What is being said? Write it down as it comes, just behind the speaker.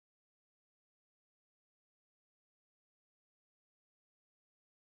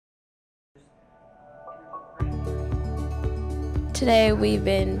Today we've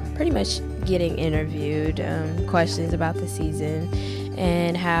been pretty much getting interviewed, questions about the season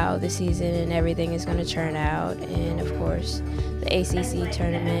and how the season and everything is going to turn out, and of course the ACC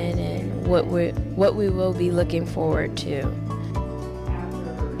tournament and what we will be looking forward to.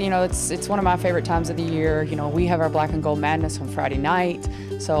 You know, it's one of my favorite times of the year. You know, we have our Black and Gold Madness on Friday night,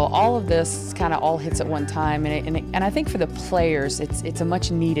 so all of this kind of all hits at one time, and I think for the players, it's a much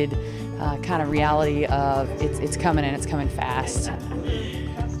needed kind of reality of it's coming and it's coming fast.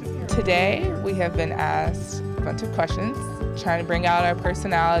 Today we have been asked a bunch of questions, trying to bring out our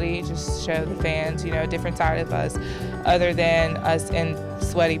personality, just show the fans, you know, a different side of us other than us in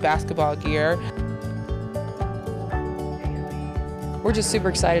sweaty basketball gear. We're just super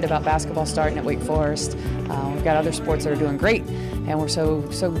excited about basketball starting at Wake Forest. We've got other sports that are doing great, and we're so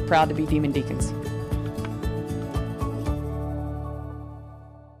proud to be Demon Deacons.